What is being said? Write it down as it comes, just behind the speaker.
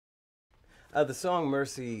The song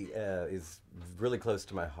Mercy is really close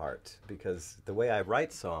to my heart because the way I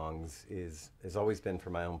write songs has always been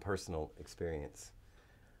from my own personal experience.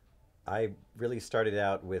 I really started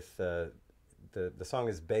out with the song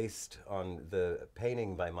is based on the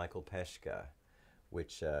painting by Michael Peshka,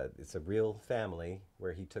 which it's a real family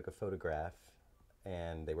where he took a photograph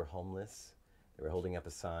and they were homeless. They were holding up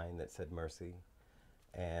a sign that said Mercy.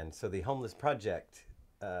 And so the Homeless Project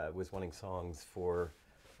was wanting songs for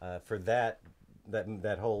that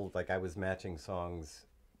whole, like I was matching songs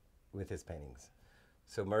with his paintings.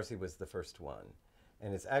 So Mercy was the first one.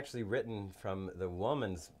 And it's actually written from the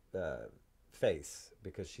woman's face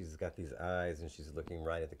because she's got these eyes and she's looking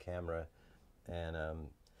right at the camera. And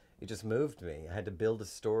it just moved me. I had to build a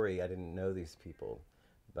story. I didn't know these people.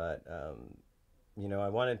 But, I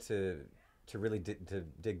wanted to really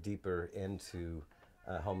dig deeper into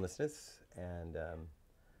homelessness and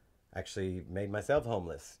actually made myself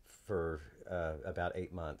homeless for about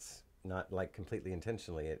 8 months. Not like completely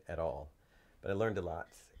intentionally at all, but I learned a lot.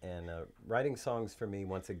 And writing songs for me,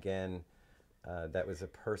 once again, that was a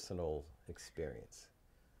personal experience.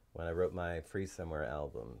 When I wrote my Free Somewhere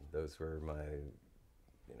album, those were my,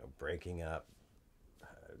 breaking up,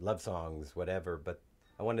 love songs, whatever, but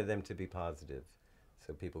I wanted them to be positive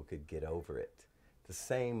so people could get over it. The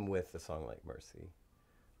same with a song like Mercy.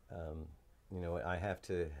 I have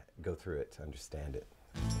to go through it to understand it.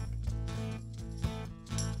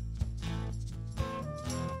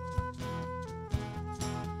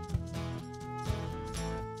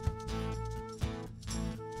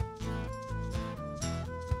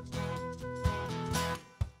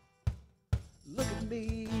 Look at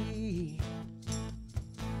me.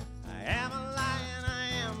 I am a lion, I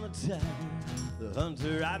am the tiger, the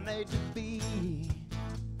hunter I made to be.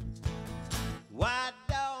 Why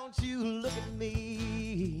don't you look at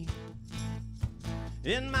me?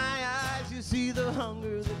 In my eyes you see the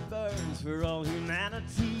hunger that burns for all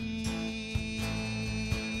humanity.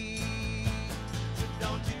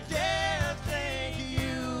 Don't you dare think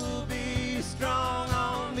you'll be strong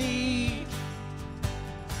on me.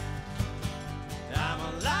 I'm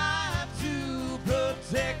alive to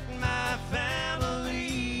protect my family,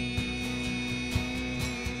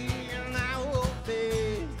 and I won't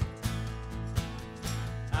beg.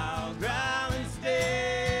 I'll growl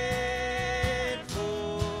instead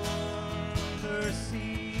for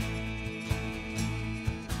mercy.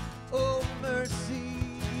 Oh, mercy,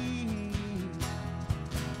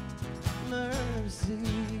 mercy.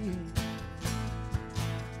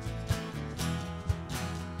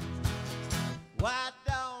 Why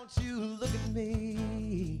don't you look at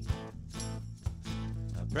me?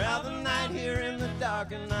 I prowl the night here in the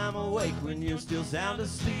dark, and I'm awake when you're still sound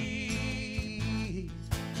asleep.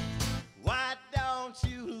 Why don't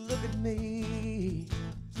you look at me?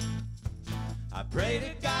 I pray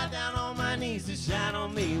to God down on my knees to shine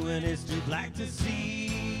on me when it's too black to see.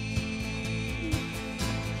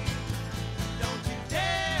 Don't you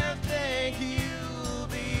dare think you'll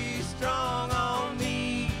be strong on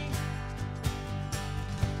me.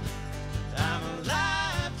 I'm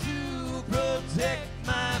alive to protect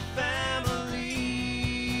my family,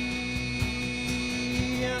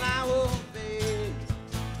 and I won't beg.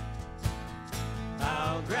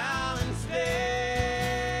 I'll growl instead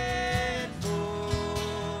for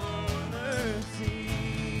mercy.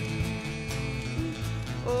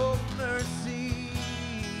 Oh, mercy,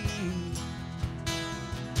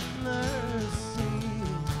 mercy.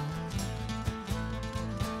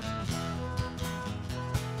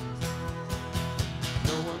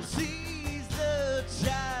 No one sees the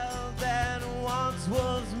child that once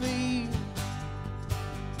was me.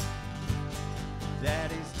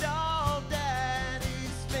 Daddy's doll,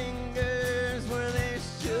 daddy's fingers where they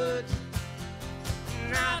should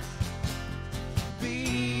not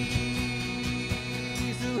be.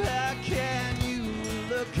 So how can you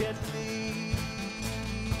look at me?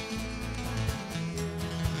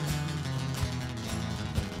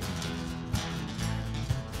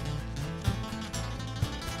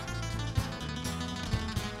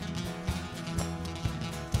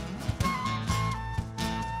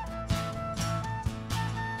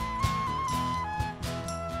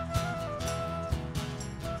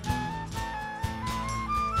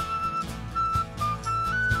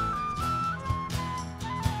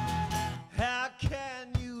 How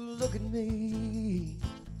can you look at me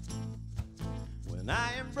when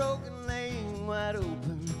I am broken, laying wide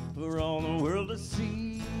open for all the world to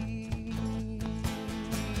see?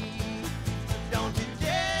 Don't you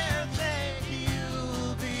dare think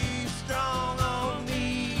you'll be strong on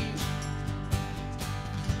me.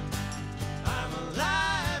 I'm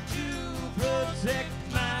alive to protect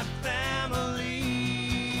my family.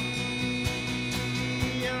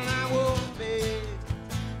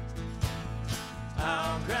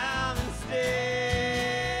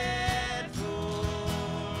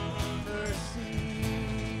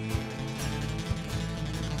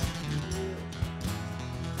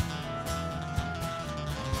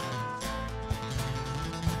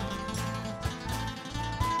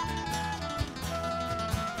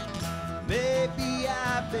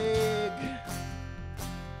 beg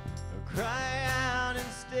or cry out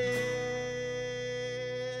instead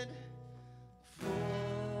for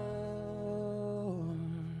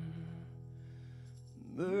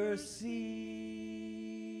mercy.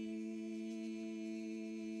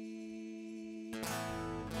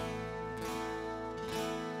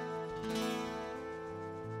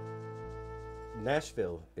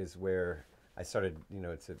 Nashville is where I started,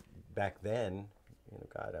 back then,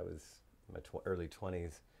 God, I was in my early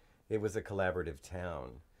 20s. It was a collaborative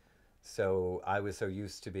town. So I was so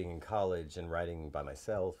used to being in college and writing by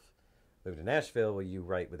myself. Moved to Nashville, well, you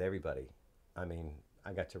write with everybody. I mean,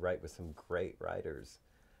 I got to write with some great writers.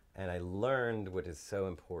 And I learned what is so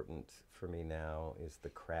important for me now is the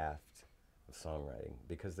craft of songwriting,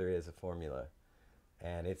 because there is a formula.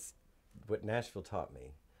 And it's what Nashville taught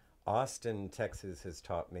me. Austin, Texas has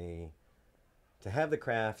taught me to have the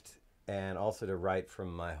craft and also to write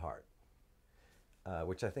from my heart,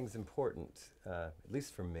 which I think is important, at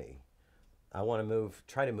least for me. I want to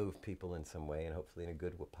try to move people in some way, and hopefully in a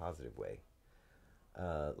good, positive way.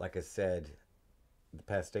 Like I said, the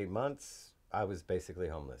past 8 months, I was basically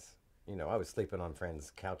homeless. I was sleeping on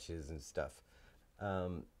friends' couches and stuff.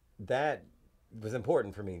 That was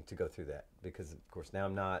important for me to go through that, because of course now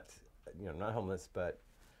I'm not homeless, but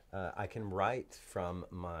I can write from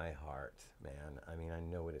my heart, man. I mean, I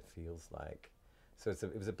know what it feels like. So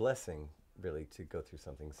it was a blessing, really, to go through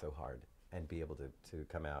something so hard and be able to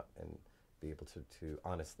come out and be able to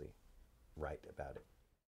honestly write about it.